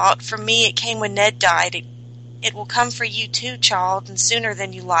 Catelyn thought, for me it came when Ned died. It will come for you too, child, and sooner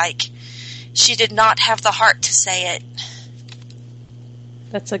than you like. She did not have the heart to say it.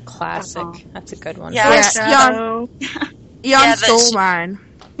 That's a classic. That's a good one. Yeah, Eon stole mine.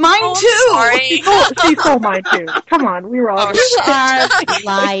 Mine too! Sorry. She stole mine too. Come on, we were all.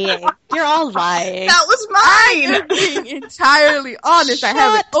 Lying. You're all lying. That was mine! I'm being entirely honest. I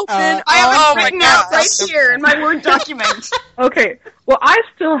have it open. I have Oh it written my out God. right here in my Word document. Okay, well, I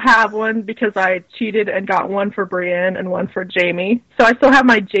still have one because I cheated and got one for Brienne and one for Jamie. So I still have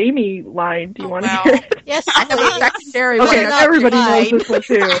my Jamie line. Do you want to wow. hear it? Yes, I have a secondary Okay, one. everybody mine. knows this one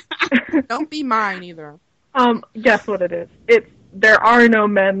too. Don't be mine either. Guess what it is? It's there are no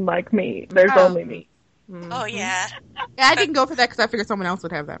men like me. There's only me. Oh, yeah. Yeah, I didn't go for that because I figured someone else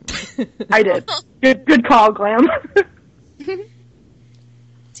would have that one. I did. Good call, Glam. Do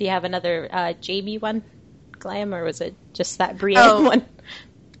you have another Jamie one, Glam, or was it just that Brienne one?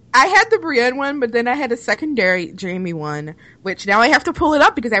 I had the Brienne one, but then I had a secondary Jamie one, which now I have to pull it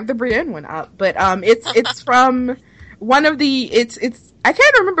up because I have the Brienne one up. But it's from one of the I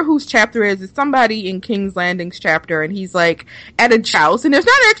can't remember whose chapter it is. It's somebody in King's Landing's chapter, and he's like at a joust, and it's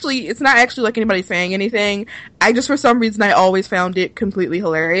not actually like anybody saying anything. I just for some reason I always found it completely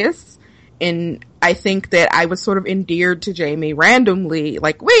hilarious, and I think that I was sort of endeared to Jamie randomly,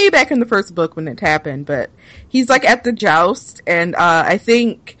 like way back in the first book when it happened. But he's like at the joust, and I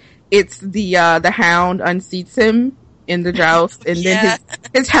think it's the Hound unseats him in the joust, and then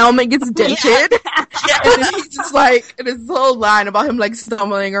his helmet gets dented. And then he's just like, and this whole line about him like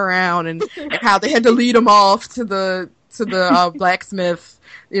stumbling around and how they had to lead him off to the blacksmith.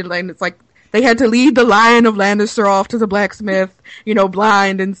 And it's like they had to lead the Lion of Lannister off to the blacksmith,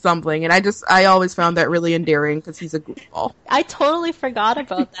 blind and stumbling. And I always found that really endearing because he's a goofball. I totally forgot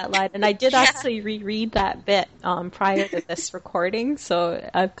about that line, and I did actually reread that bit prior to this recording. So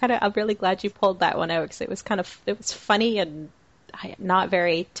I'm really glad you pulled that one out because it was funny and not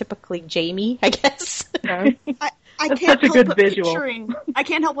very typically Jamie, I guess. I That's can't such a help good but visual. I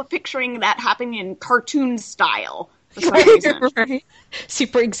can't help but picturing that happening in cartoon style for some reason. Right?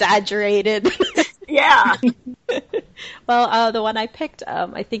 Super exaggerated. Yeah. Well, the one I picked,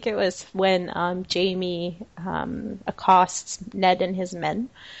 I think it was when Jamie accosts Ned and his men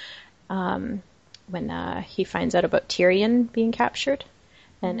when he finds out about Tyrion being captured.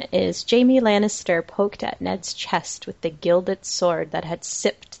 And it is Jamie Lannister poked at Ned's chest with the gilded sword that had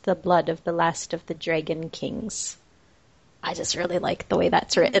sipped the blood of the last of the Dragon Kings. I just really like the way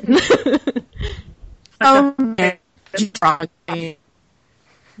that's written. It's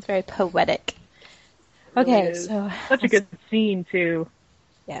very poetic. Okay, so such a good scene too.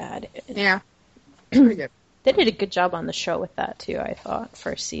 yeah, Yeah. Pretty good. they did a good job on the show with that too. I thought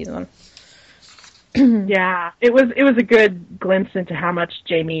first season. Yeah, it was a good glimpse into how much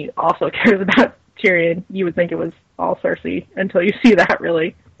Jamie also cares about Tyrion. You would think it was all Cersei until you see that,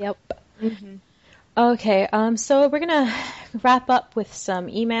 really. Yep. Mm-hmm. Okay, so we're gonna wrap up with some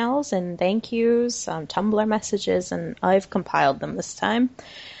emails and thank yous, some Tumblr messages, and I've compiled them this time.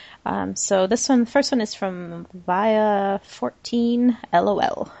 So the first one is from Via14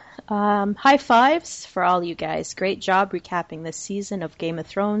 LOL. High fives for all you guys. Great job recapping this season of Game of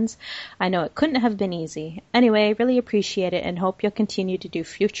Thrones. I know it couldn't have been easy. Anyway, really appreciate it and hope you'll continue to do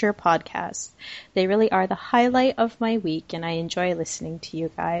future podcasts. They really are the highlight of my week and I enjoy listening to you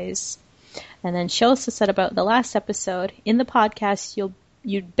guys. And then she also said about the last episode, in the podcast,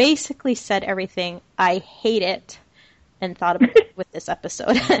 you basically said everything. I hate it and thought about it with this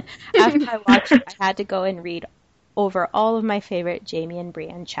episode. After I watched it, I had to go and read over all of my favorite Jaime and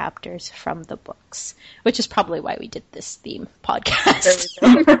Brienne chapters from the books, which is probably why we did this theme podcast.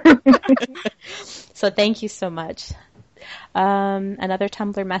 So thank you so much. Another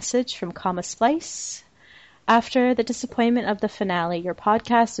Tumblr message from Comma Splice. After the disappointment of the finale, your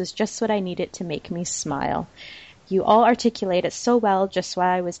podcast was just what I needed to make me smile. You all articulate it so well just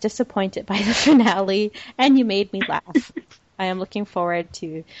why I was disappointed by the finale, and you made me laugh. I am looking forward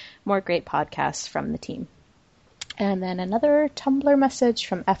to more great podcasts from the team. And then another Tumblr message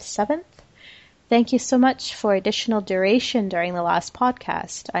from F7th. Thank you so much for additional duration during the last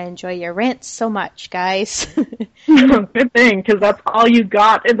podcast. I enjoy your rants so much, guys. Good thing, because that's all you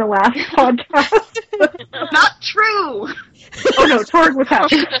got in the last podcast. Not true! Oh no, Torg was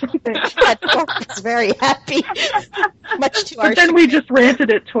happy. Yeah, Torg was very happy. Much to our But then we just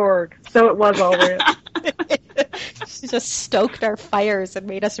ranted at Torg, so it was all rant. She just stoked our fires and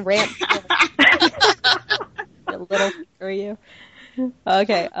made us rant. A little for you.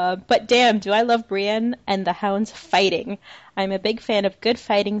 Okay, but damn, do I love Brienne and the Hounds fighting. I'm a big fan of good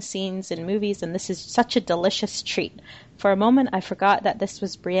fighting scenes in movies, and this is such a delicious treat. For a moment, I forgot that this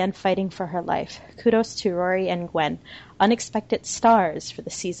was Brienne fighting for her life. Kudos to Rory and Gwen. Unexpected stars for the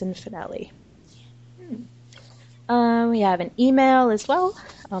season finale. We have an email as well.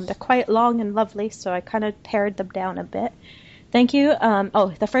 They're quite long and lovely, so I kind of pared them down a bit. Thank you.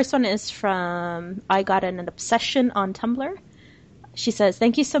 The first one is from I Got an Obsession on Tumblr. She says,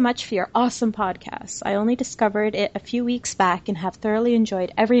 thank you so much for your awesome podcasts. I only discovered it a few weeks back and have thoroughly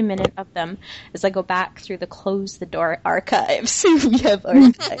enjoyed every minute of them as I go back through the Close the Door archives. We have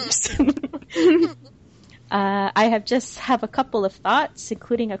archives. I have a couple of thoughts,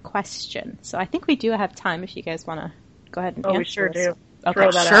 including a question. So I think we do have time if you guys want to go ahead and answer. We sure this. do. Okay.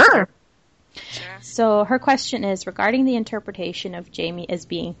 Throw that out there. So her question is regarding the interpretation of Jaime as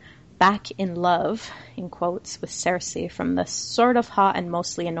being back in love, in quotes, with Cersei from the sort of hot and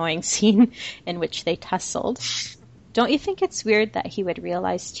mostly annoying scene in which they tussled. Don't you think it's weird that he would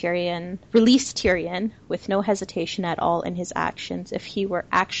release Tyrion with no hesitation at all in his actions if he were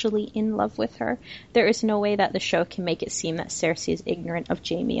actually in love with her? There is no way that the show can make it seem that Cersei is ignorant of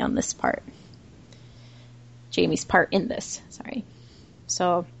Jaime on this part. Jaime's part in this, sorry.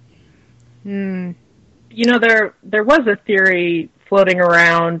 So... You know, there was a theory floating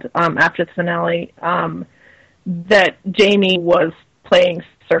around after the finale that Jaime was playing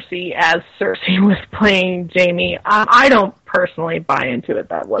Cersei as Cersei was playing Jaime. I don't personally buy into it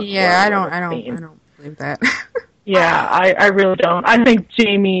that way. Yeah, I don't believe that. Yeah, I really don't. I think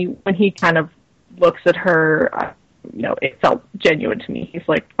Jaime, when he kind of looks at her, it felt genuine to me. He's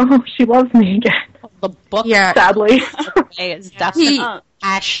like, oh, she loves me again. The book, sadly, is definitely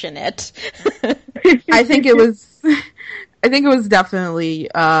passionate. I think it was definitely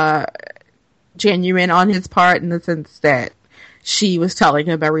genuine on his part in the sense that she was telling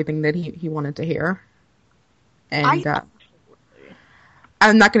him everything that he wanted to hear. And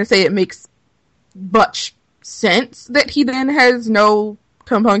I'm not going to say it makes much sense that he then has no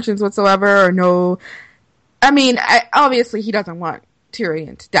compunctions whatsoever or no... I mean, obviously he doesn't want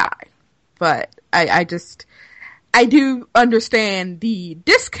Tyrion to die, but I do understand the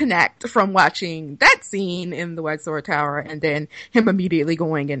disconnect from watching that scene in the White Sword Tower and then him immediately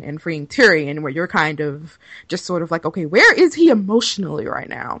going and freeing Tyrion, where you're kind of just sort of like, okay, where is he emotionally right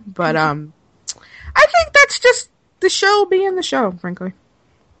now? But I think that's just the show being the show, frankly.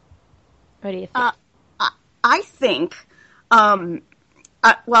 What do you think? I think,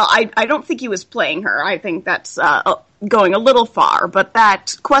 I don't think he was playing her. I think that's going a little far, but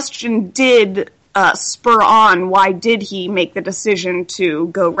that question did spur on why did he make the decision to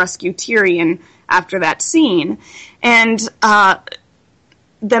go rescue Tyrion after that scene. And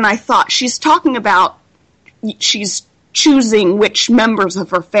then I thought, she's talking about she's choosing which members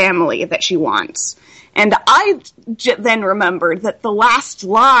of her family that she wants. And I then remembered that the last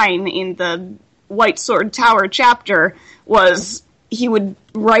line in the White Sword Tower chapter was he would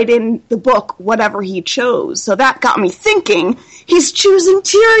write in the book whatever he chose. So that got me thinking, he's choosing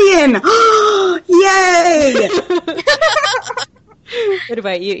Tyrion! Yay! What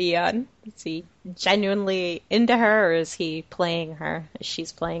about you, Eon? Is he genuinely into her, or is he playing her as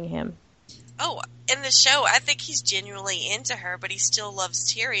she's playing him? Oh, in the show, I think he's genuinely into her, but he still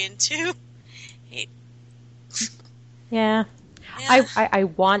loves Tyrion, too. Yeah. Yeah. I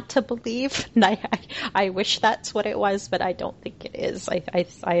want to believe, and I wish that's what it was, but I don't think it is.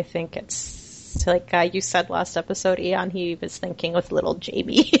 I think it's like you said last episode, Eon, he was thinking with little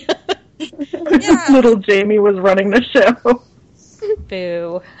Jamie. Yeah. Little Jamie was running the show.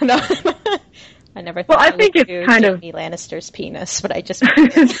 Boo. No. I never thought Well, I I think would it's do kind of- Jamie Lannister's penis, but I just...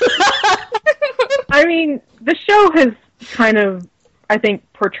 I mean, the show has kind of, I think,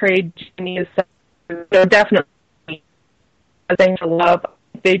 portrayed Jamie as definitely a thing to love.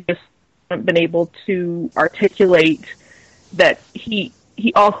 They just haven't been able to articulate that he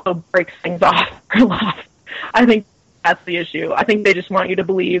also breaks things off for love. I think that's the issue. I think they just want you to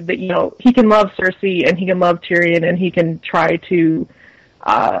believe that, he can love Cersei and he can love Tyrion and he can try to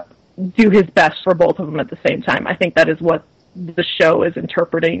do his best for both of them at the same time. I think that is what the show is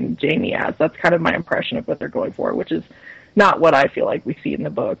interpreting Jamie as. That's kind of my impression of what they're going for, which is not what I feel like we see in the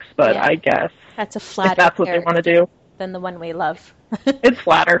books, but Yeah. I guess That's a flatter if that's what they want to do, than the one we love. it's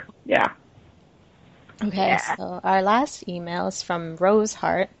flatter. Yeah. Okay, so our last email is from Rose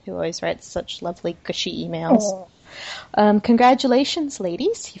Hart, who always writes such lovely, gushy emails. Congratulations,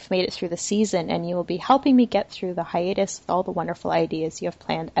 ladies. You've made it through the season, and you will be helping me get through the hiatus with all the wonderful ideas you have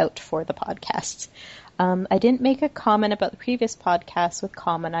planned out for the podcasts. I didn't make a comment about the previous podcast with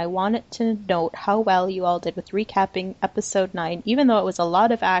Common. I wanted to note how well you all did with recapping episode 9, even though it was a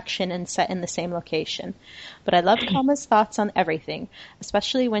lot of action and set in the same location. But I loved Common's thoughts on everything,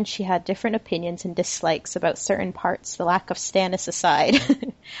 especially when she had different opinions and dislikes about certain parts, the lack of Stannis aside.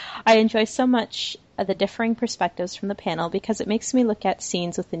 I enjoy so much the differing perspectives from the panel because it makes me look at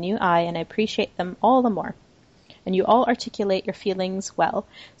scenes with a new eye, and I appreciate them all the more. And you all articulate your feelings well,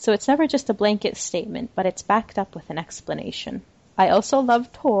 so it's never just a blanket statement, but it's backed up with an explanation. I also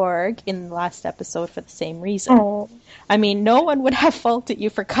loved Torg in the last episode for the same reason. Oh. I mean, no one would have faulted you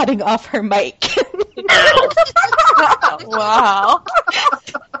for cutting off her mic. Wow.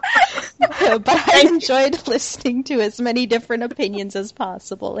 But I enjoyed listening to as many different opinions as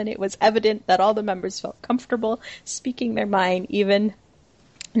possible, and it was evident that all the members felt comfortable speaking their mind, even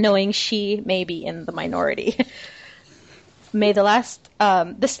knowing she may be in the minority.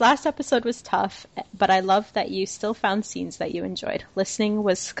 This last episode was tough, but I love that you still found scenes that you enjoyed. Listening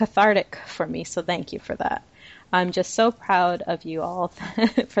was cathartic for me, so thank you for that. I'm just so proud of you all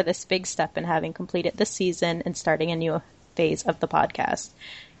for this big step in having completed this season and starting a new phase of the podcast.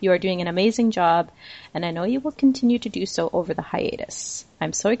 You are doing an amazing job, and I know you will continue to do so over the hiatus.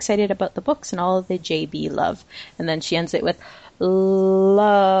 I'm so excited about the books and all of the JB love. And then she ends it with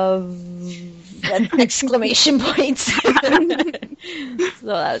love and exclamation points. So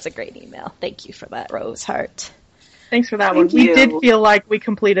that was a great email. Thank you for that, Rose Hart. Thanks for that Thank one. you. We did feel like we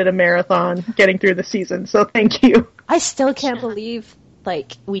completed a marathon getting through the season, so thank you. I still can't believe,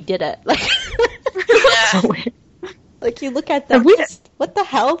 we did it. Yeah. Like, you look at them, what the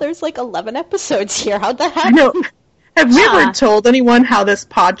hell? There's 11 episodes here. How'd that I happen? know. Have we ever told anyone how this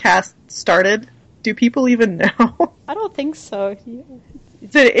podcast started? Do people even know? I don't think so.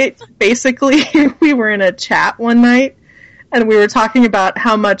 It's basically, we were in a chat one night, and we were talking about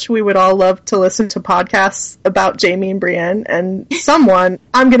how much we would all love to listen to podcasts about Jaime and Brienne, and someone,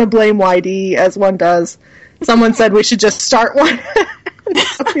 I'm going to blame YD, as one does, someone said we should just start one.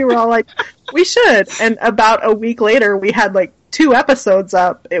 So we were all like, we should. And about a week later, we had 2 episodes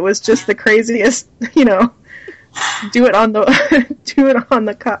up. It was just the craziest, do it on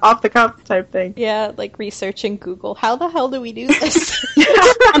the off the cuff type thing. Yeah, researching Google. How the hell do we do this?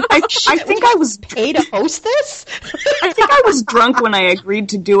 I think I was paid to host this? I think I was drunk when I agreed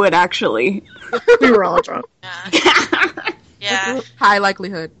to do it, actually. We were all drunk. Yeah. High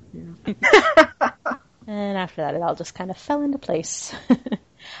likelihood. Yeah. And after that, it all just kind of fell into place.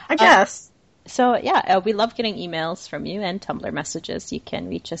 I guess. So, yeah, we love getting emails from you and Tumblr messages. You can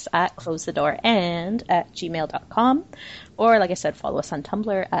reach us at closethedoorand@gmail.com. Or, like I said, follow us on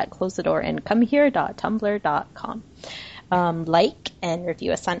Tumblr at closethedoorandcomehere.tumblr.com. Like and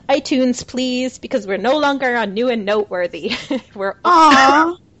review us on iTunes, please, because we're no longer on new and noteworthy. We're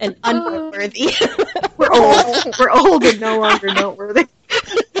old and unnoteworthy. We're old. We're old and no longer noteworthy.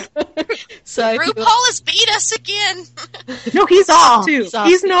 So RuPaul has beat us again. No, he's off too. He's off.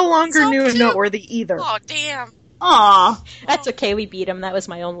 He's no longer He's new off and too. noteworthy either. Oh, damn. Aw. That's okay, we beat him. That was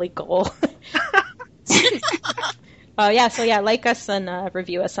my only goal. like us and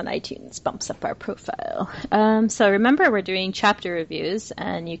review us on iTunes. Bumps up our profile. So remember, we're doing chapter reviews,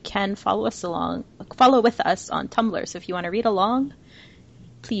 and you can follow with us on Tumblr. So if you want to read along,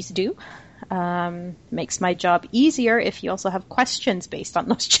 please do. Makes my job easier if you also have questions based on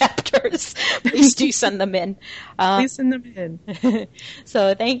those chapters. Please do send them in. Please send them in.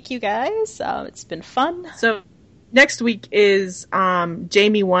 So thank you guys. It's been fun. So next week is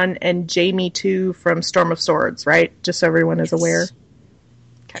Jamie 1 and Jamie 2 from Storm of Swords, right? Just so everyone is aware.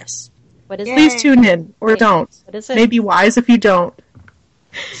 Yes. What is Please tune in, or don't. What is it? Maybe wise if you don't.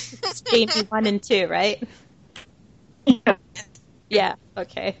 It's Jamie 1 and 2, right? Yeah,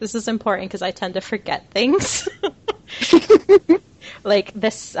 okay. This is important because I tend to forget things. Like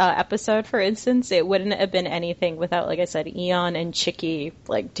this episode, for instance, it wouldn't have been anything without, like I said, Eon and Chicky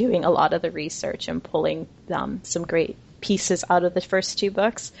like doing a lot of the research and pulling some great pieces out of the first 2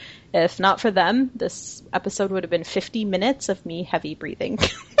 books. If not for them, this episode would have been 50 minutes of me heavy breathing.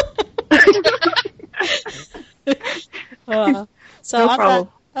 So no problem.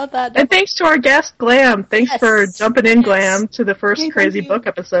 That, and thanks to our guest, Glam. Thanks for jumping in, Glam, to the first Hey, crazy thank you. book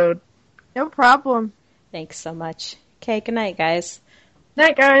episode. No problem. Thanks so much. Okay, good night, guys.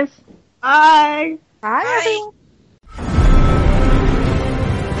 Night, guys. Bye. Bye, Bye. everyone.